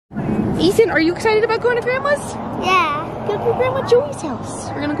Ethan, are you excited about going to Grandma's? Yeah. Go to Grandma Joey's house.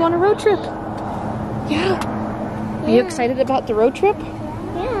 We're gonna go on a road trip. Yeah. Are you excited about the road trip?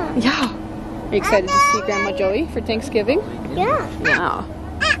 Yeah. Yeah. Are you excited to see Grandma Joey for Thanksgiving? Yeah. Yeah.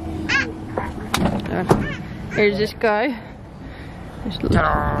 Here's this guy.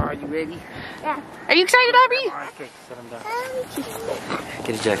 Are you ready? Yeah. Are you excited, Aubrey? Okay, set him down.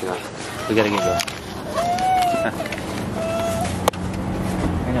 Get his jacket off. We gotta get going.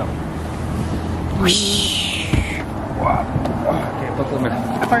 I know. Wow. Okay, put them in.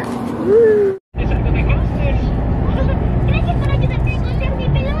 Apart. Gracias por ayudarme a encontrar mi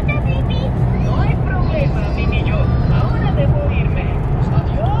pelota, baby. No hay problema, mi niño. Ahora debo irme.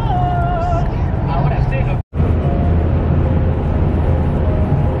 Adiós. Ahora sé lo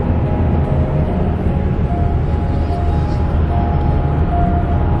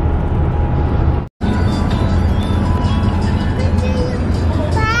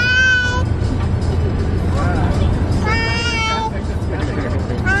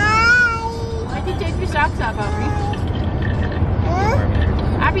Why'd you take your socks off, Aubrey?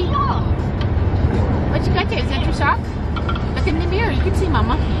 Aubrey, what you got there? Is that your sock? Look in the mirror. You can see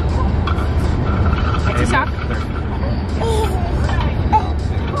Mama. That's your sock?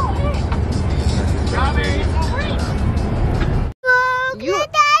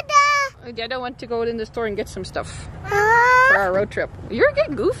 Dada went to go in the store and get some stuff for our road trip. You're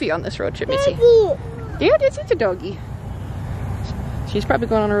getting goofy on this road trip, Missy. Yeah, this is a doggy. She's probably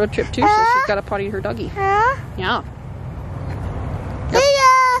going on a road trip too, so she's got to potty her doggy. Yeah. Yep.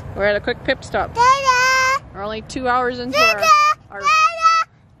 We're at a quick pit stop. We're only 2 hours into our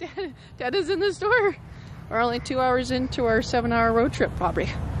Dada's in the store. We're only 2 hours into our 7-hour road trip, Aubrey.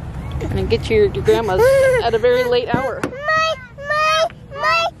 And get to your grandma's at a very late hour.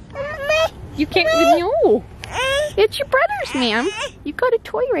 You can't no. It's your brother's, ma'am. You got a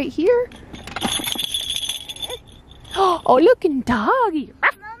toy right here. Oh, look, and doggy.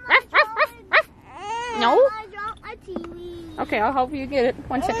 No? Okay, I'll help you get it.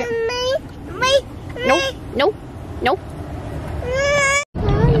 1 second. Nope, nope, nope.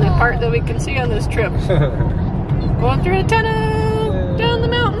 And the part that we can see on this trip. Going through a tunnel, down the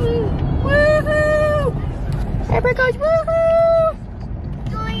mountain. Woohoo! Everybody goes, woohoo!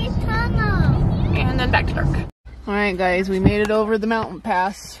 And then back to dark. Alright guys, we made it over the mountain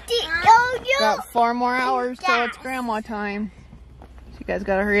pass. Got 4 more hours till it's grandma time. So you guys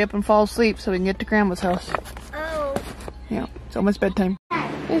gotta hurry up and fall asleep so we can get to grandma's house. Oh. Yeah, it's almost bedtime.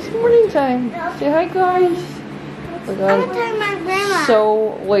 It's morning time. Say hi guys. We got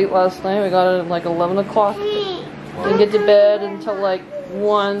so late last night. We got it at like 11 o'clock. Didn't get to bed until like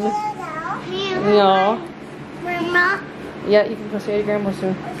 1. Yeah. Grandma. Yeah, you can go say hi to grandma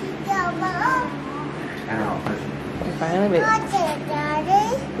soon. We finally made it.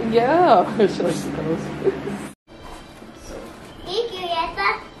 Yeah. Should I suppose? Thank you, Yetta.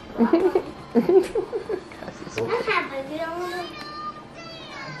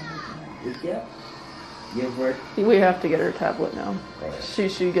 We have to get her tablet now.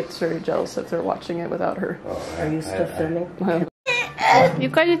 She gets very jealous if they're watching it without her. Are you still filming? You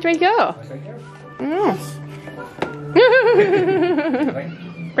got it right here. Mm.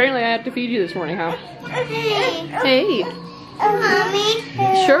 Apparently I have to feed you this morning, huh? Hey. Mommy.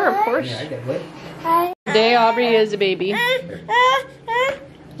 Sure, of course. Today Aubrey is a baby.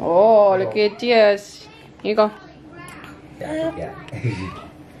 Oh, look at this. Here you go.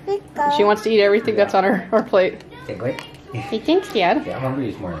 She wants to eat everything that's on her plate. Hey, thanks, Dad. Yeah, I'm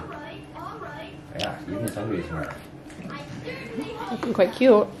hungry this morning. Yeah, Ethan's hungry this morning. Looking quite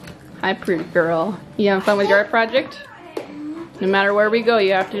cute. Hi, pretty girl. You having fun with your art project? No matter where we go,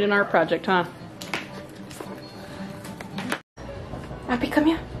 you have to do an art project, huh? Abby, come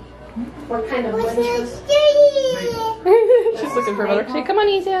here. What kind of what is this? She's looking for another. Say, come on,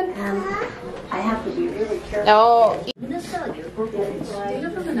 Ethan. I have to be really careful. Oh. Data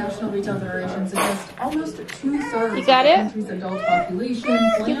from the National Retail Federation suggests almost 2/3 You got of the it? country's adult population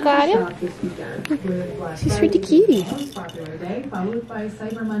You got it? She's pretty cutie. Most popular day, followed by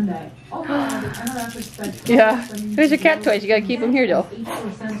Cyber Monday. Overall, the interactive spectrum. Yeah. There's your cat toys. You gotta keep them here, though.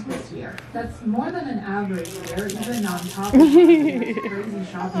 8% this year. That's more than an average year, even on top of crazy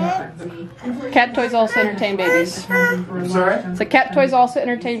shopping frenzy. Cat toys also entertain babies. Sorry? So cat toys also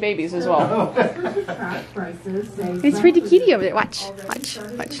entertain babies as well. It's pretty cutie over there. Watch, watch,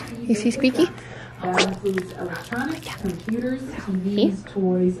 watch. You see Squeaky? That includes electronics, computers, TVs,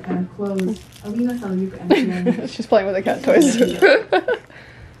 toys, and clothes. Alina Salyuk and She's playing with the cat toys.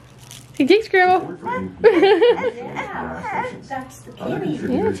 Thanks, Grandma. That's the kitty.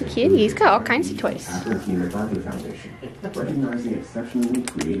 Yeah, it's a kitty. He's got all kinds of toys.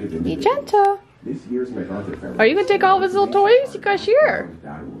 Be gentle. Are you gonna take all of his little toys? You got here.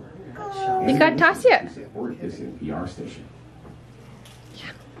 You got Tassia.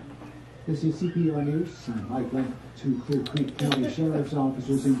 This is CPR News. Mike Link. 2 Clear Creek County Sheriff's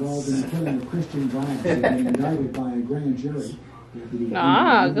officers involved in the killing of Christian Bryant have been indicted by a grand jury.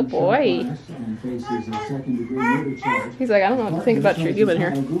 Ah, good boy. And faces a second-degree murder charge. He's like, I don't know what to think about your human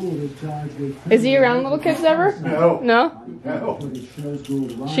here. Is he around little kids ever? No. No?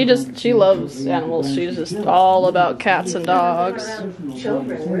 She loves animals. She's just all about cats and dogs.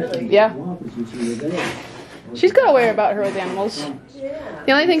 Children, really. Yeah. She's got a way about her with animals.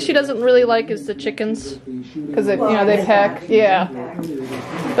 The only thing she doesn't really like is the chickens. Because, you know, they peck. Yeah.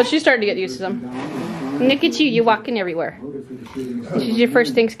 But she's starting to get used to them. Look at you. You're walking everywhere. This is your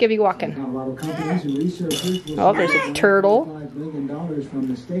first Thanksgiving walking. Oh, there's a turtle.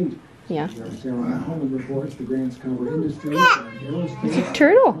 Yeah. It's a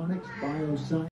turtle.